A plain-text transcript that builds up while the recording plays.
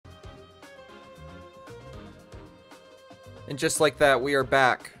And just like that, we are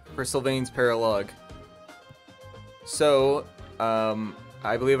back for Sylvain's paralogue. So,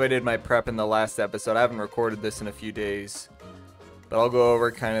 I believe I did my prep in the last episode. I haven't recorded this in a few days, but I'll go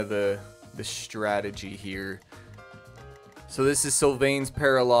over kind of the strategy here. So this is Sylvain's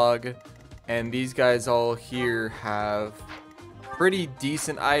paralogue, and these guys all here have pretty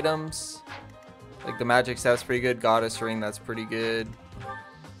decent items. Like the magic staff's pretty good, goddess ring, that's pretty good.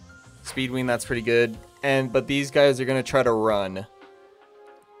 Speed wing, that's pretty good. But these guys are gonna try to run.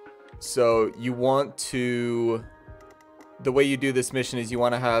 So you want to, the way you do this mission is you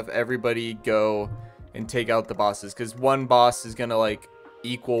want to have everybody go and take out the bosses, because one boss is gonna like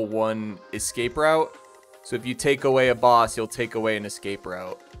equal one escape route. So if you take away a boss, you'll take away an escape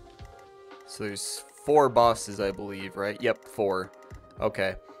route. So there's 4 bosses, I believe, right? Yep, 4.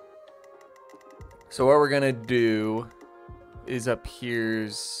 Okay. So what we're gonna do is up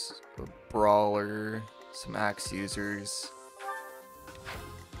here's a brawler, some axe users.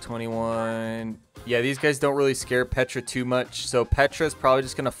 21. Yeah, these guys don't really scare Petra too much. So Petra's probably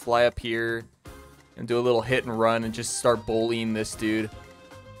just gonna fly up here and do a little hit and run and just start bullying this dude.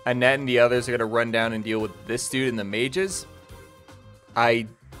 Annette and the others are gonna run down and deal with this dude and the mages. I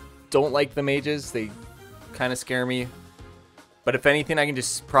don't like the mages. They kind of scare me. But if anything, I can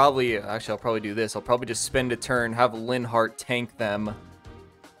just probably... Actually, I'll probably do this. I'll probably just spend a turn, have Linhardt tank them,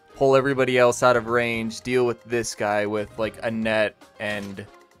 pull everybody else out of range, deal with this guy with, like, Annette and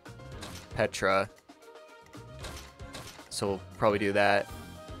Petra. So we'll probably do that.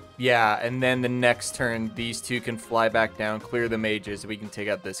 Yeah, and then the next turn, these two can fly back down, clear the mages, and we can take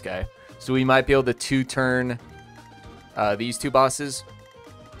out this guy. So we might be able to 2-turn these 2 bosses.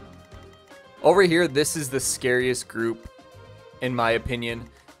 Over here, this is the scariest group, in my opinion.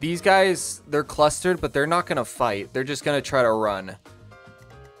 These guys, they're clustered, but they're not going to fight. They're just going to try to run.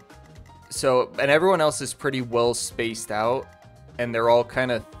 So, and everyone else is pretty well spaced out, and they're all kind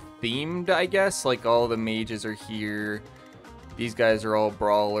of themed, I guess. Like, all the mages are here. These guys are all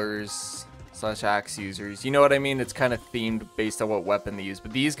brawlers / axe users. You know what I mean? It's kind of themed based on what weapon they use.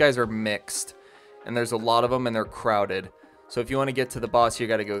 But these guys are mixed, and there's a lot of them, and they're crowded. So if you want to get to the boss, you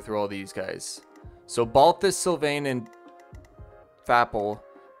got to go through all these guys. So Balthus, Sylvain, and Fapple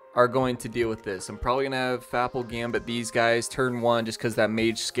are going to deal with this. I'm probably going to have Fapple gambit these guys turn 1 just because that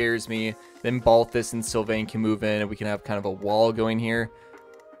mage scares me. Then Balthus and Sylvain can move in, and we can have kind of a wall going here.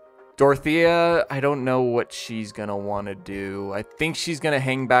 Dorothea, I don't know what she's going to want to do. I think she's going to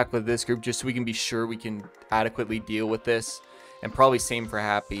hang back with this group just so we can be sure we can adequately deal with this. And probably same for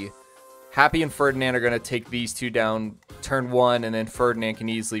Happy. Happy and Ferdinand are going to take these 2 down turn 1, and then Ferdinand can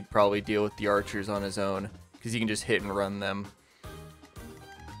easily probably deal with the archers on his own because he can just hit and run them.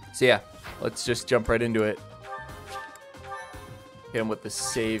 So yeah, let's just jump right into it. Hit him with the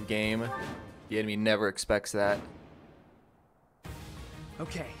save game. The enemy never expects that.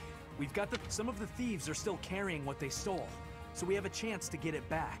 Okay, we've got some of the thieves are still carrying what they stole, so we have a chance to get it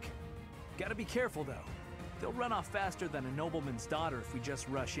back. Gotta be careful though. They'll run off faster than a nobleman's daughter if we just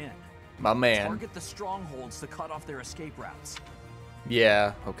rush in. My man. Target the strongholds to cut off their escape routes.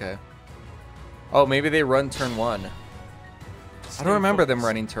 Yeah, okay. Oh, maybe they run turn 1. I don't remember them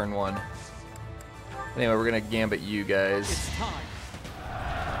running turn 1. Anyway, we're going to gambit you guys. It's time.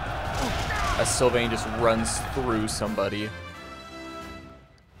 As Sylvain just runs through somebody.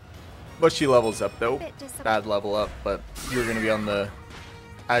 But she levels up, though. Bad level up, but you're going to be on the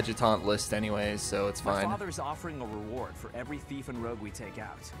adjutant list anyways, so it's fine. My father's offering a reward for every thief and rogue we take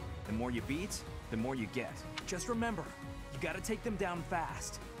out. The more you beat, the more you get. Just remember, you got to take them down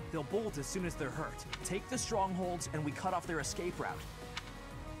fast. They'll bolt as soon as they're hurt. Take the strongholds and we cut off their escape route.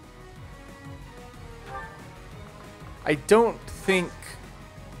 I don't think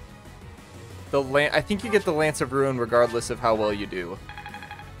I think you get the Lance of Ruin regardless of how well you do.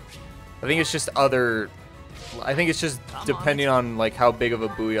 I think it's just depending on like how big of a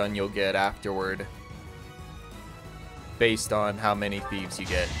bouillon you'll get afterward, based on how many thieves you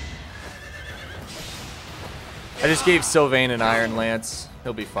get. I just gave Sylvain an Iron Lance.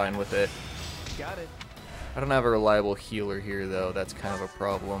 He'll be fine with it. Got it. I don't have a reliable healer here, though. That's kind of a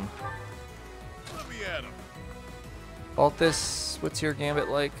problem. Let me at him. Balthus, what's your gambit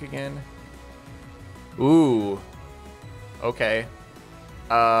like again? Ooh. Okay.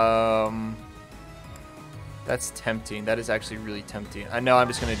 That's tempting. That is actually really tempting. I know I'm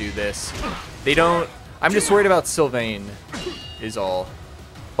just going to do this. They don't... I'm just worried about Sylvain, is all.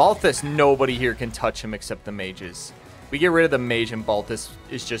 Balthus, nobody here can touch him except the mages. We get rid of the mage and Balthus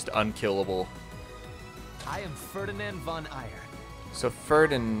is just unkillable. I am Ferdinand von Iron. So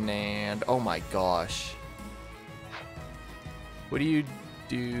Ferdinand, oh my gosh. What do you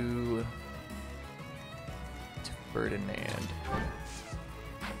do to Ferdinand.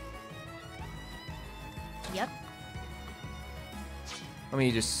 Yep. Let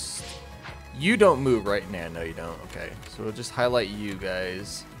me just... You don't move right now. No, you don't. Okay. So we'll just highlight you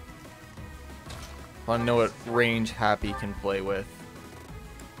guys. I want to know what range Happy can play with.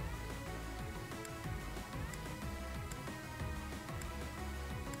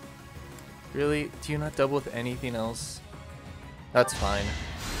 Really? Do you not double with anything else? That's fine.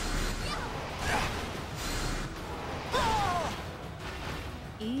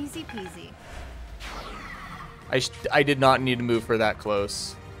 Easy peasy. I did not need to move her that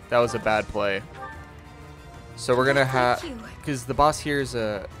close. That was a bad play. So we're gonna have, because the boss here is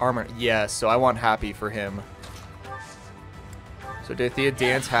a armor. Yeah, so I want Happy for him. So Dithia,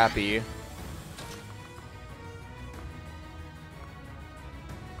 dance Happy.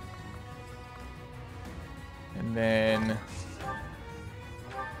 And then,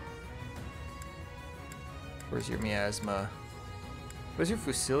 where's your miasma? Where's your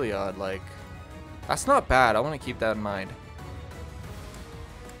Fusiliad? Like, that's not bad. I want to keep that in mind.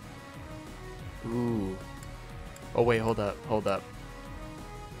 Ooh. Oh wait, hold up, hold up.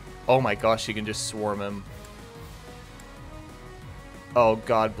 Oh my gosh, you can just swarm him. Oh,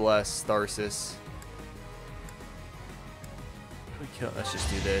 God bless Tharsis. Let's just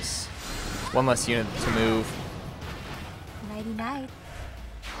do this. One less unit to move. Nighty night.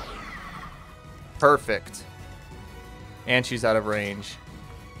 Perfect. And she's out of range.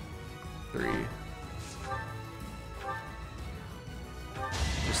 3.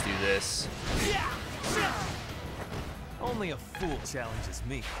 Just do this. Only a fool challenges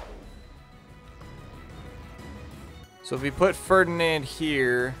me. So if we put Ferdinand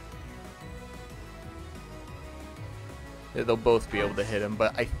here, they'll both be able to hit him,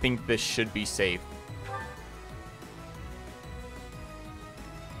 but I think this should be safe.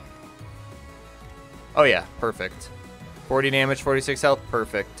 Oh yeah, perfect. 40 damage, 46 health,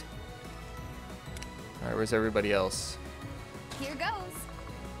 perfect. Alright, where's everybody else? Here goes.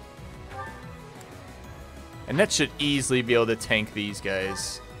 And that should easily be able to tank these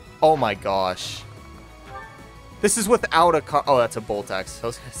guys. Oh my gosh. This is without a oh, that's a bolt axe. I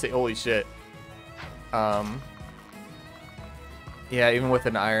was gonna say, holy shit. Yeah, even with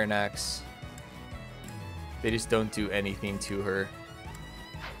an iron axe, they just don't do anything to her.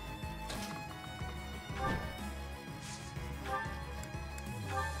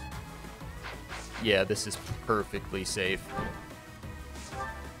 Yeah, this is perfectly safe.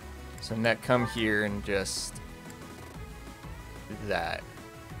 So net come here and just that.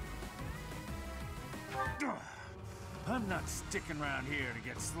 I'm not sticking around here to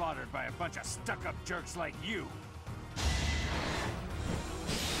get slaughtered by a bunch of stuck-up jerks like you.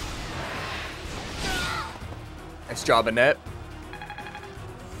 Nice job, Annette.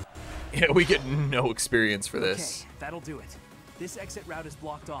 Yeah, we get no experience for this. Okay, that'll do it. This exit route is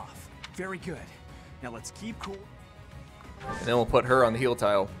blocked off. Very good. Now let's keep cool. And then we'll put her on the heal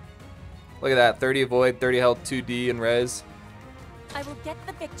tile. Look at that, 30 avoid, 30 health, 2D and res. I will get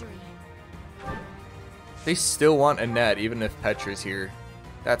the victory. They still want Annette, even if Petra's here.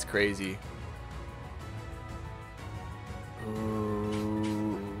 That's crazy.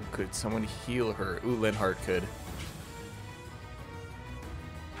 Ooh, could someone heal her? Ooh, Linhardt could.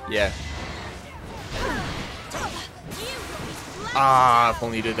 Yeah. Ah, if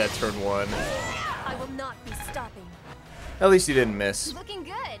only you did that turn 1. I will not be stopping. At least you didn't miss. Looking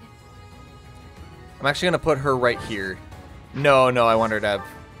good. I'm actually going to put her right here. No, I want her to have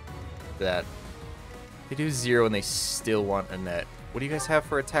that. They do 0 and they still want Annette. What do you guys have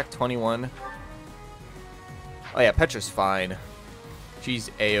for attack? 21? Oh yeah, Petra's fine. She's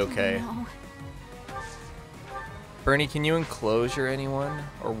A-okay. No. Bernie, can you enclosure anyone?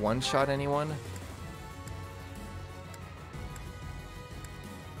 Or one-shot anyone?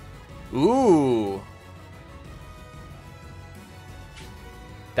 Ooh!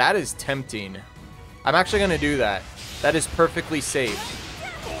 That is tempting. I'm actually going to do that. That is perfectly safe.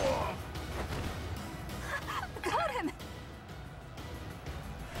 Got him.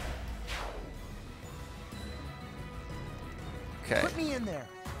 Okay. Put me in there.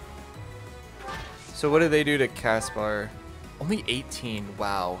 So what did they do to Caspar? Only 18.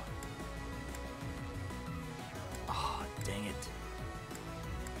 Wow. Oh, dang it.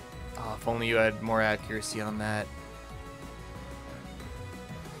 Oh, if only you had more accuracy on that.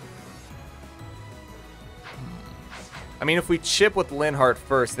 I mean, if we chip with Linhardt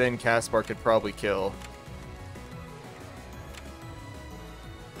first, then Caspar could probably kill.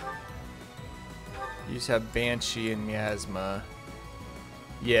 You just have Banshee and Miasma.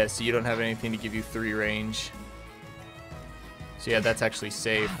 Yeah, so you don't have anything to give you 3 range. So yeah, that's actually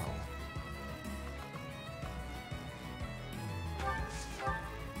safe.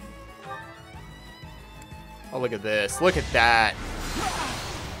 Oh, look at this. Look at that.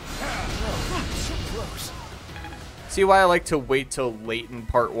 See why I like to wait till late in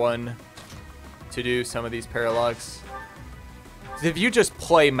part 1 to do some of these paralogues? If you just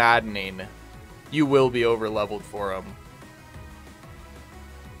play maddening, you will be over leveled for them.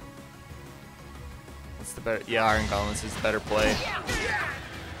 What's the better? Yeah, Iron Gauntlets is the better play.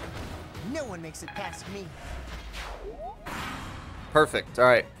 No one makes it past me. Perfect. All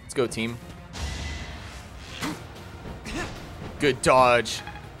right, let's go, team. Good dodge.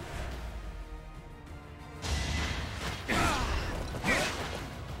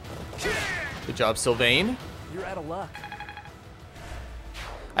 Good job, Sylvain. You're out of luck.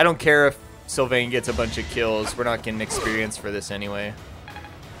 I don't care if Sylvain gets a bunch of kills. We're not getting experience for this anyway.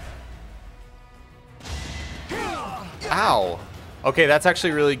 Ow. Okay, that's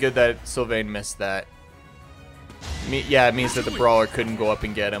actually really good that Sylvain missed that. Yeah, it means that the brawler couldn't go up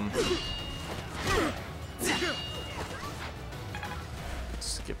and get him.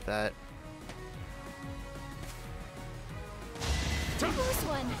 Skip that. Who's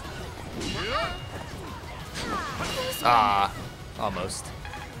one? Ah, almost.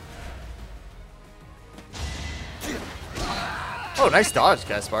 Oh, nice dodge,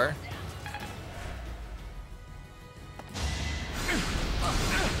 Caspar.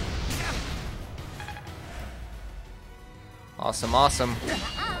 Awesome, awesome.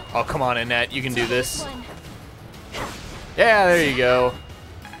 Oh, come on, Annette. You can do this. Yeah, there you go.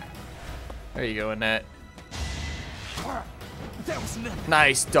 There you go, Annette.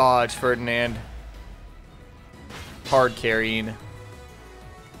 Nice dodge, Ferdinand. Hard carrying.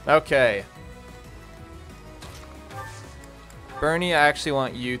 Okay. Bernie, I actually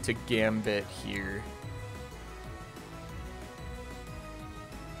want you to gambit here.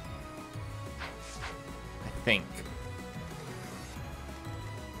 I think.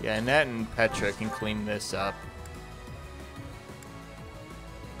 Yeah, Annette and Petra can clean this up.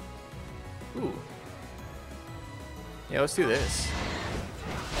 Ooh. Yeah, let's do this.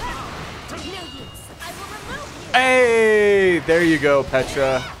 No use. I will remove you. Hey! There you go,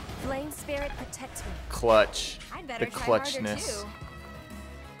 Petra. Flame spirit protects me. Clutch. I'd better The try harder clutchness. too.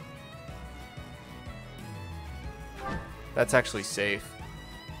 That's actually safe.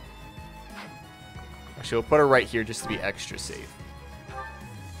 Actually, we'll put her right here just to be extra safe.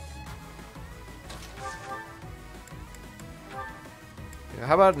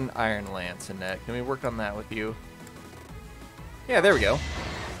 How about an Iron Lance, Annette? Can we work on that with you? Yeah, there we go.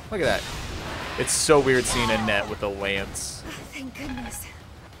 Look at that. It's so weird seeing Annette with a lance. Oh, thank goodness.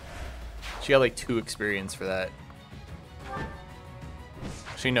 She got like 2 experience for that.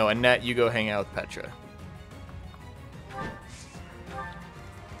 Actually, no, Annette, you go hang out with Petra.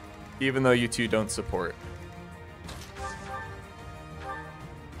 Even though you two don't support.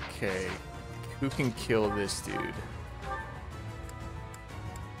 Okay. Who can kill this dude?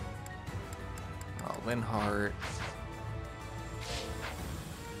 Oh, Linhardt.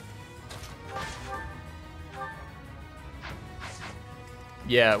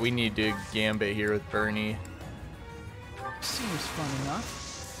 Yeah, we need to gambit here with Bernie. Seems fun enough.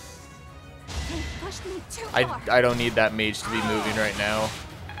 They pushed me too far. I don't need that mage to be moving right now.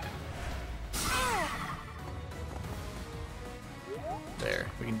 There,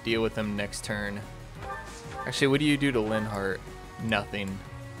 we can deal with him next turn. Actually, what do you do to Linhardt? Nothing.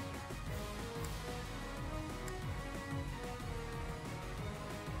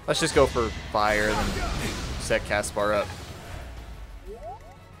 Let's just go for fire, then set Caspar up.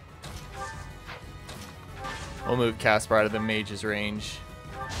 We'll move Caspar out of the mage's range.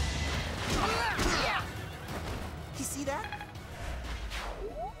 You see that?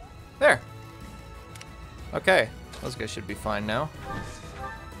 There. Okay, those guys should be fine now.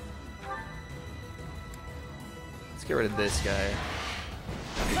 Let's get rid of this guy.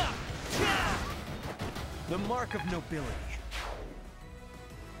 The mark of nobility.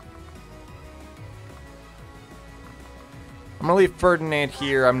 I'm gonna leave Ferdinand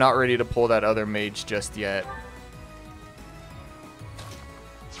here. I'm not ready to pull that other mage just yet.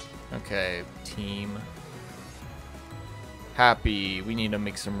 Okay, team. Happy, we need to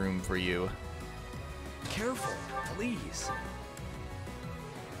make some room for you. Careful, please.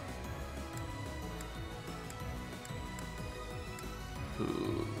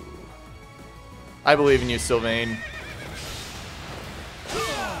 Ooh. I believe in you, Sylvain.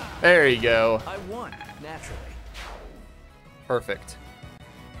 There you go. I won, naturally. Perfect.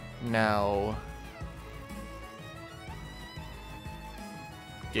 Now,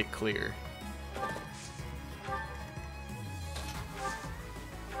 get clear.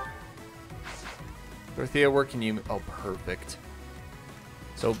 Dorothea, where can you? Oh, perfect.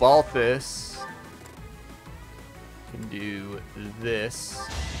 So Balthus can do this.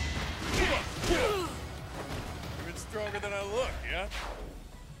 Even stronger than I look, yeah?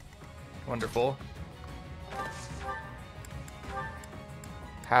 Wonderful.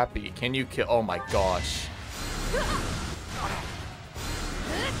 Happy, can you kill? Oh my gosh.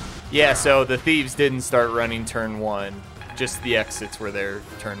 Yeah, so the thieves didn't start running turn 1. Just the exits were there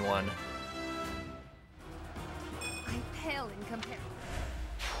turn 1. I pale in comparison.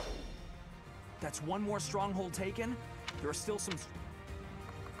 That's one more stronghold taken. There are still some.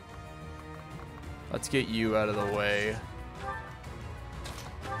 Let's get you out of the way.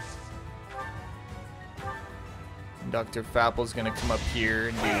 Dr. Fapple's gonna come up here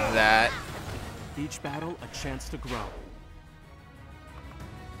and do that. Each battle a chance to grow.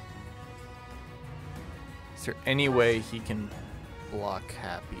 Is there any way he can block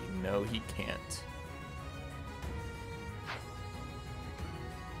Happy? No, he can't.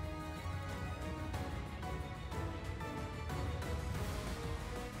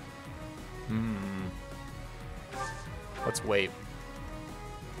 Let's wait.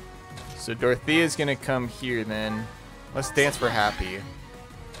 So Dorothea's gonna come here then. Let's dance for Happy.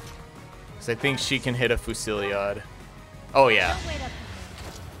 Because I think she can hit a Fusiliad. Oh yeah. Don't wait up.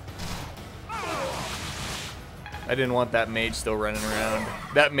 I didn't want that mage still running around.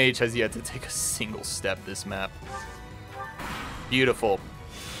 That mage has yet to take a single step this map. Beautiful.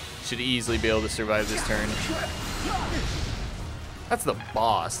 Should easily be able to survive this turn. That's the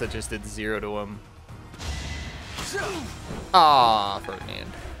boss that just did 0 to him. Ah,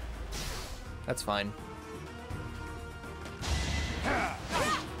 Ferdinand. That's fine.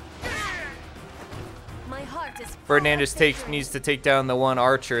 My heart is full Ferdinand of just victory. needs to take down the one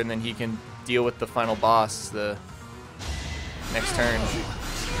archer, and then he can deal with the final boss the next turn.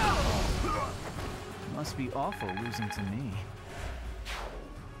 Must be awful losing to me.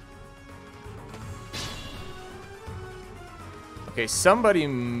 Okay, somebody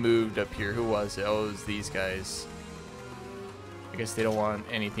moved up here. Who was it? Oh, it was these guys. I guess they don't want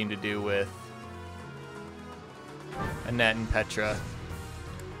anything to do with Annette and Petra.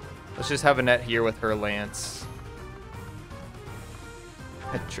 Let's just have Annette here with her lance.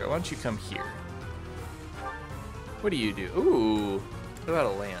 Petra, why don't you come here? What do you do? Ooh, what about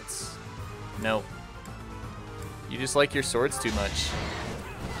a lance? Nope. You just like your swords too much.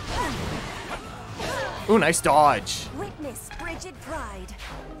 Ooh, nice dodge. Witness frigid pride.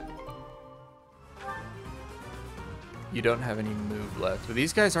 You don't have any move left, but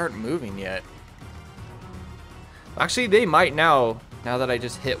these guys aren't moving yet. Actually, they might now that I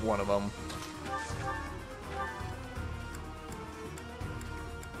just hit one of them.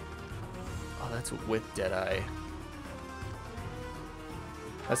 Oh, that's with Deadeye.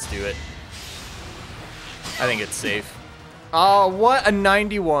 Let's do it. I think it's safe. Oh, what? A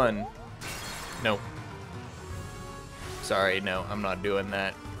 91. Nope. Sorry, no, I'm not doing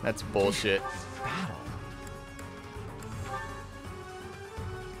that. That's bullshit.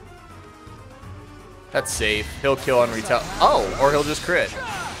 That's safe. He'll kill on retail. Oh, or he'll just crit.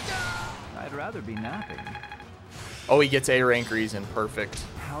 I'd rather be napping. Oh, he gets A rank reason. Perfect.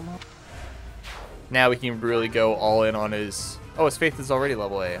 How long? Now we can really go all in on his... Oh, his faith is already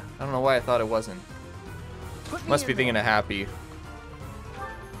level A. I don't know why I thought it wasn't. Must be thinking of Happy.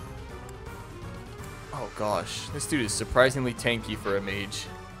 Oh gosh, this dude is surprisingly tanky for a mage.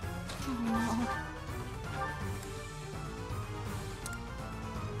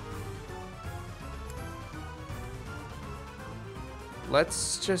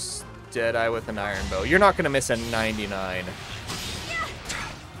 Let's just Deadeye with an iron bow. You're not gonna miss a 99.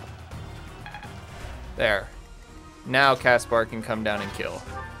 There. Now Caspar can come down and kill.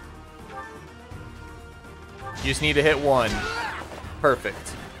 You just need to hit one.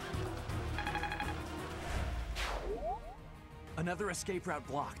 Perfect. Another escape route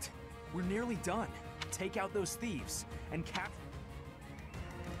blocked. We're nearly done. Take out those thieves and cap.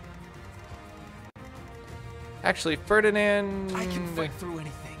 Actually, Ferdinand... I can fight through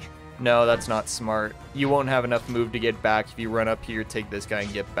anything. No, that's not smart. You won't have enough move to get back if you run up here, take this guy,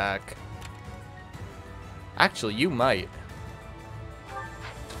 and get back. Actually, you might.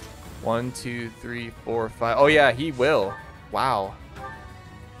 1, 2, 3, 4, 5. Oh, yeah, he will. Wow.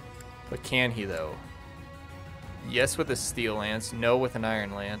 But can he, though? Yes with a steel lance. No with an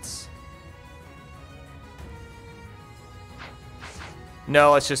iron lance.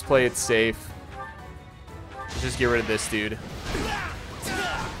 No, let's just play it safe. Let's just get rid of this dude.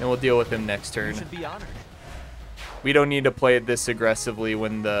 And we'll deal with him next turn. You should be honored. We don't need to play it this aggressively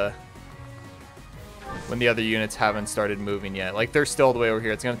when the other units haven't started moving yet. Like, they're still all the way over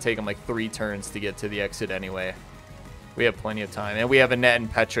here. It's going to take them like 3 turns to get to the exit anyway. We have plenty of time. And we have Annette and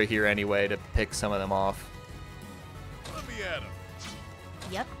Petra here anyway to pick some of them off. at him.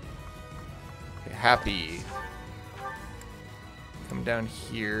 Yep. Okay, Happy. Come down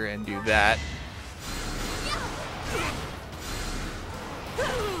here and do that.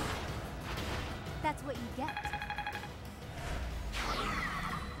 That's what you get.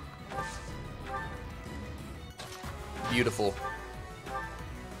 Beautiful.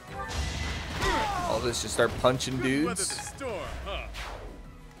 All this just start punching Weather the dudes. storm, huh?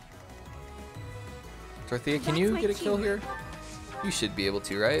 Dorothea, can That's you my get a kill cue. here? You should be able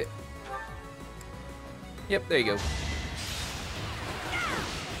to, right? Yep, there you go.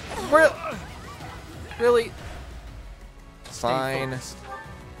 Really? Fine.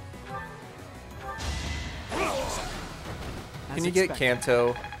 Can you get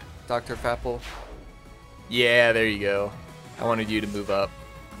Kanto, Dr. Fapple? Yeah, there you go. I wanted you to move up.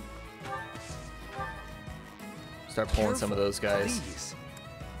 Start pulling some of those guys. Please.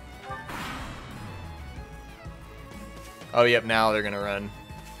 Oh, yep, now they're gonna run.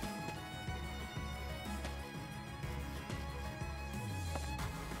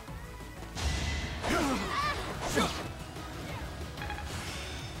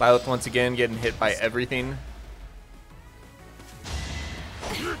 Violet once again getting hit by everything.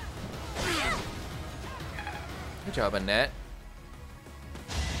 Good job, Annette.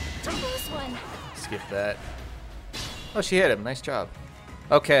 Close one. Skip that. Oh, she hit him. Nice job.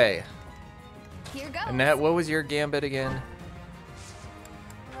 Okay. Here goes. Annette, what was your gambit again?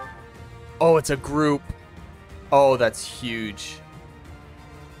 Oh, it's a group. Oh, that's huge.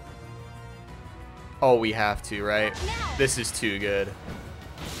 Oh, we have to, right? Now. This is too good.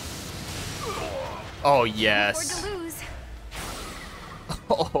 Oh, Can't yes. afford to lose.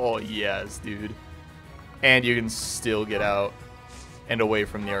 Oh, yes, dude. And you can still get out and away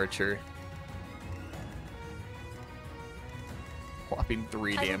from the archer. Whopping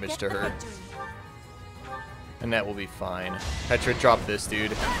 3 I will damage get to the her. victory. And that will be fine. Petra, drop this,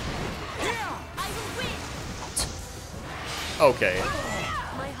 dude. I will win. Okay.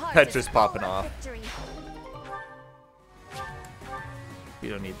 My heart Petra's is popping full of off. victory. We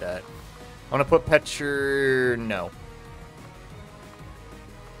don't need that. I want to put Petra... No.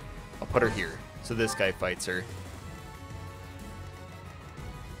 I'll put her here. So this guy fights her.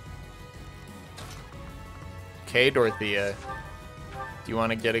 Okay, Dorothea. Do you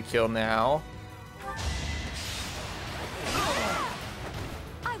want to get a kill now?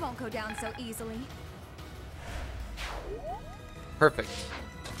 I won't go down so easily. Perfect.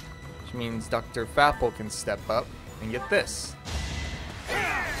 Which means Dr. Fapple can step up and get this.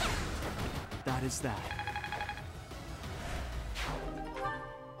 That is that.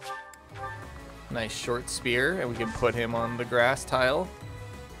 Nice short spear, and we can put him on the grass tile.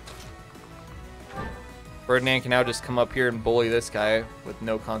 Ferdinand can now just come up here and bully this guy with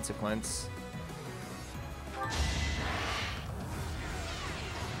no consequence.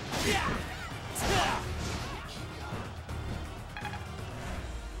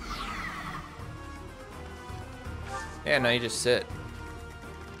 Yeah, now you just sit.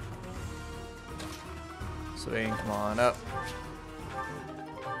 Sylvain, come on up.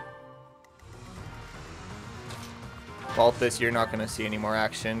 Vault this, you're not going to see any more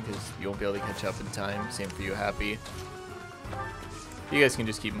action because you won't be able to catch up in time. Same for you, Happy. You guys can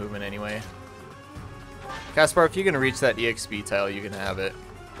just keep moving anyway. Caspar, if you can reach that EXP tile, you can have it.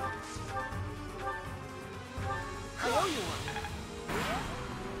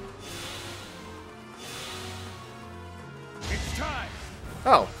 It's time.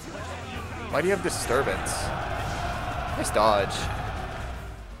 Oh. Why do you have disturbance? Nice dodge.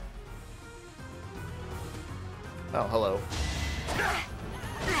 Oh, hello.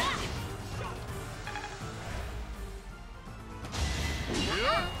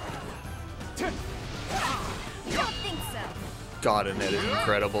 Don't think so. God, Annette is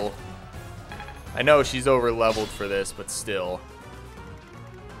incredible. I know she's over leveled for this, but still.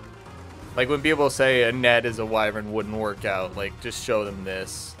 Like when people say Annette is a wyvern wouldn't work out, like just show them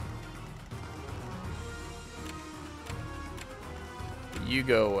this. You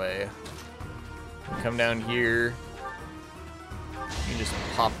go away. Come down here. You can just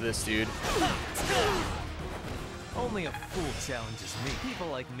pop this dude. Only a fool challenges me. People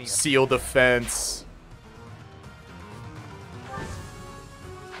like me. Seal defense.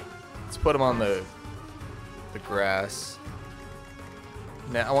 Let's put him on the grass.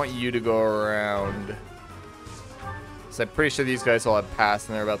 Now I want you to go around. So I'm pretty sure these guys all have passed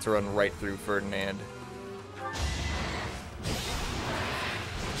and they're about to run right through Ferdinand.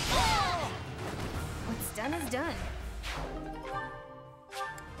 What's done is done.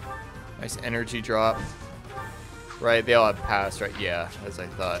 Nice energy drop. Right, they all have passed, right? Yeah, as I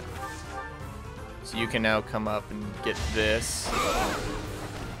thought. So you can now come up and get this.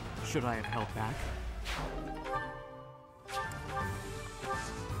 Should I have held back?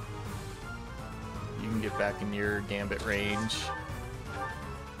 You can get back in your gambit range.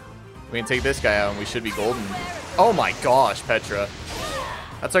 We can take this guy out and we should be golden. Oh my gosh, Petra.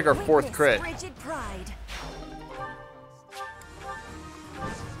 That's like our 4th crit. Frigid pride.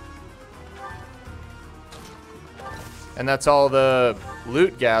 And that's all the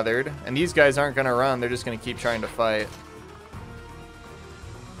loot gathered. And these guys aren't going to run. They're just going to keep trying to fight.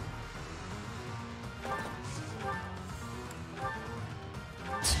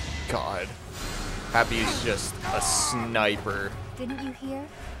 God. Happy is just a sniper. Didn't you hear?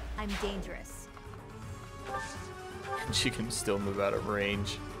 I'm dangerous. And she can still move out of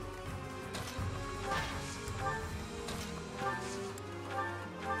range.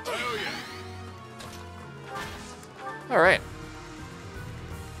 All right.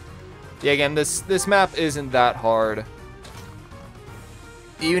 Yeah, again, this map isn't that hard.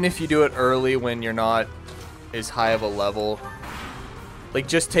 Even if you do it early when you're not as high of a level. Like,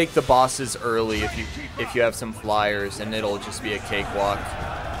 just take the bosses early if you have some flyers, and it'll just be a cakewalk.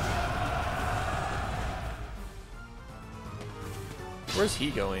 Where's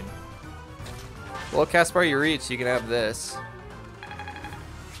he going? Well, Caspar, you reach, you can have this.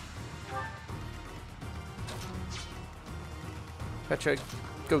 Petra,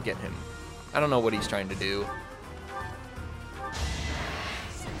 go get him. I don't know what he's trying to do.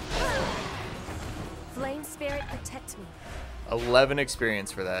 Flame spirit, protect me. 11 experience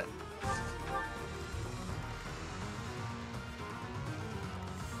for that.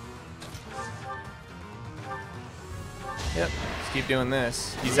 Yep, let's keep doing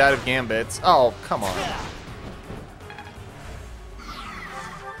this. He's out of gambits. Oh, come on.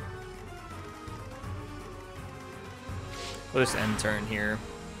 We'll just end turn here.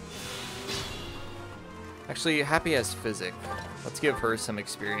 Actually, Happy has Physic. Let's give her some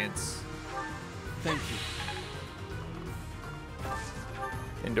experience. Thank you.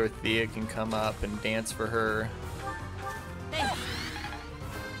 And Dorothea can come up and dance for her. Thanks.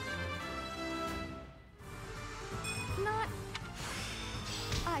 Not.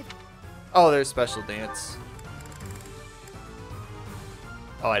 Oh, there's special dance.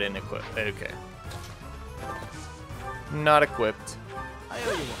 Oh, I didn't equip. Okay. Not equipped. I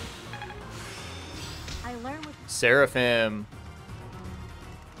owe you one. I learn with. Seraphim.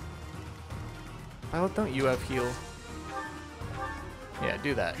 Oh, don't you have heal? Yeah,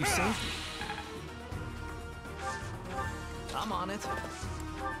 do that. You saved me. I'm on it.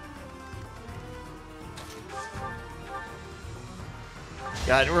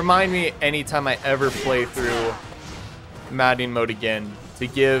 God, remind me anytime I ever play through Madden mode again to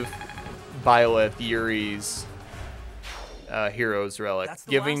give Byleth Yuri's Heroes Relic. That's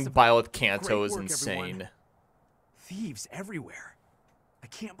the Giving last of Byleth Kanto Great is work, insane. everyone. Thieves everywhere. I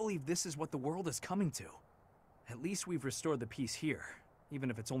can't believe this is what the world is coming to. At least we've restored the peace here, even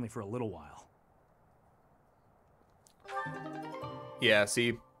if it's only for a little while. Yeah,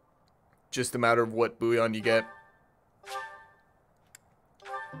 see? Just a matter of what bouillon you get.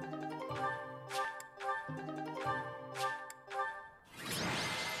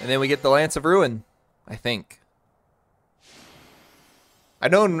 And then we get the Lance of Ruin, I think. I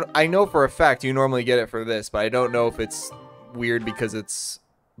know for a fact you normally get it for this, but I don't know if it's weird because it's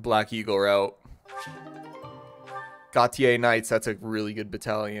Black Eagle route. Gautier Knights, that's a really good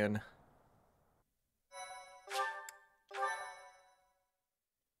battalion.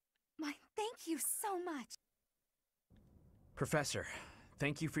 My thank you so much. Professor,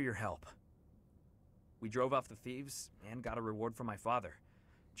 thank you for your help. We drove off the thieves and got a reward from my father.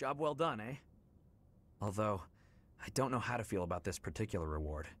 Job well done, eh? Although, I don't know how to feel about this particular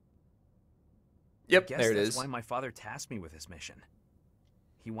reward. Yep, I guess there it that's is. why my father tasked me with this mission.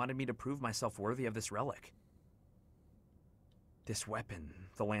 He wanted me to prove myself worthy of this relic. This weapon,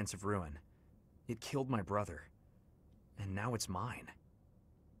 the Lance of Ruin, it killed my brother. And now it's mine.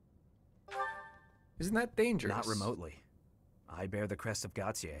 Isn't that dangerous? Not remotely. I bear the crest of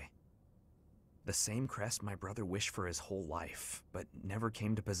Gautier. The same crest my brother wished for his whole life, but never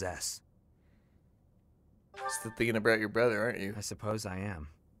came to possess. Still thinking about your brother, aren't you? I suppose I am.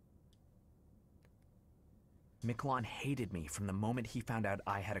 Miquelon hated me from the moment he found out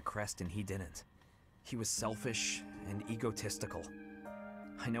I had a crest and he didn't. He was selfish and egotistical.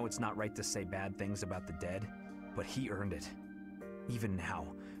 I know it's not right to say bad things about the dead, but he earned it. Even now,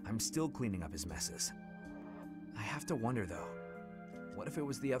 I'm still cleaning up his messes. I have to wonder though, what if it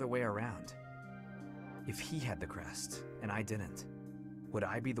was the other way around? If he had the crest and I didn't, would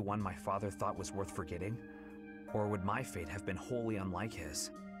I be the one my father thought was worth forgetting? Or would my fate have been wholly unlike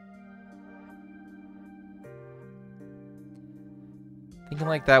his? Thinking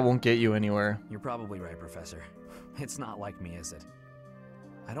like that won't get you anywhere. You're probably right, Professor. It's not like me, is it?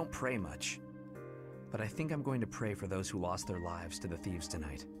 I don't pray much, but I think I'm going to pray for those who lost their lives to the thieves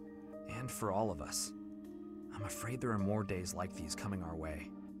tonight, and for all of us. I'm afraid there are more days like these coming our way.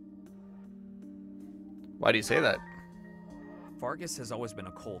 Why do you say that? Vargas has always been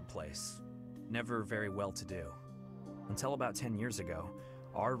a cold place, never very well-to-do. Until about 10 years ago,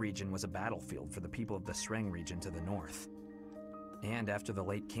 our region was a battlefield for the people of the Sreng region to the north. And after the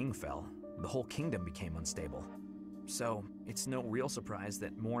late king fell, the whole kingdom became unstable. So, it's no real surprise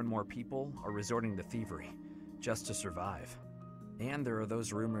that more and more people are resorting to thievery, just to survive. And there are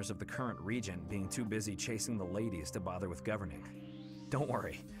those rumors of the current regent being too busy chasing the ladies to bother with governing. Don't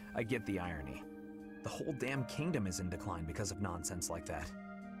worry, I get the irony. The whole damn kingdom is in decline because of nonsense like that.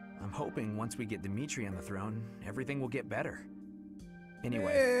 I'm hoping once we get Dimitri on the throne, everything will get better.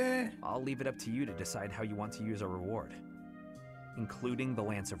 Anyway, I'll leave it up to you to decide how you want to use our reward, including the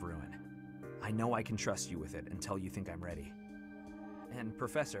Lance of Ruin. I know I can trust you with it until you think I'm ready. And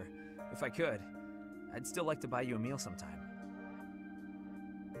Professor, if I could, I'd still like to buy you a meal sometime.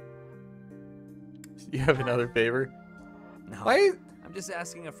 You have another favor? No, Why? I'm just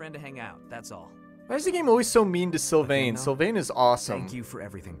asking a friend to hang out, that's all. Why is the game always so mean to Sylvain? no. Sylvain is awesome. Thank you for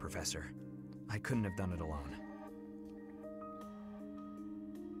everything, Professor. I couldn't have done it alone.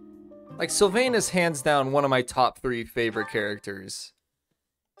 Like, Sylvain is hands down one of my top 3 favorite characters.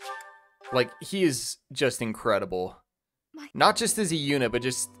 Like, he is just incredible. Not just as a unit, but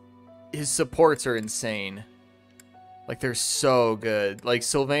just his supports are insane. Like, they're so good. Like,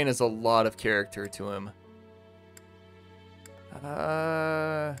 Sylvain has a lot of character to him.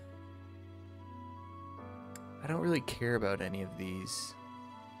 I don't really care about any of these.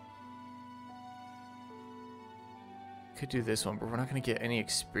 Could do this one, but we're not going to get any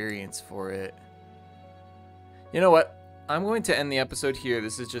experience for it. You know what? I'm going to end the episode here.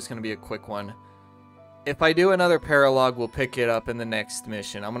 This is just going to be a quick one. If I do another paralogue, we'll pick it up in the next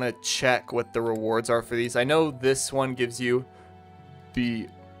mission. I'm going to check what the rewards are for these. I know this one gives you the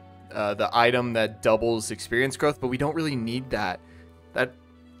item that doubles experience growth, but we don't really need that.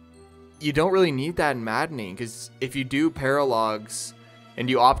 You don't really need that in Maddening, because if you do paralogues and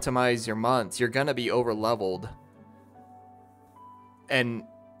you optimize your months, you're going to be over-leveled. And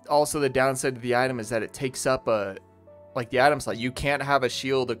also the downside to the item is that it takes up the item slot. You can't have a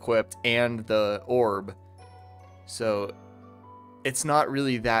shield equipped and the orb. So it's not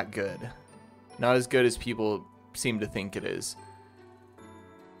really that good. Not as good as people seem to think it is.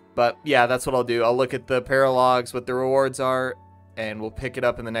 But yeah, that's what I'll do. I'll look at the paralogues, what the rewards are, and we'll pick it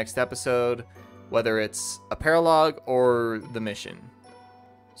up in the next episode, whether it's a paralogue or the mission.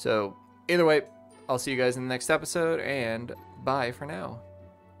 So either way, I'll see you guys in the next episode, and bye for now.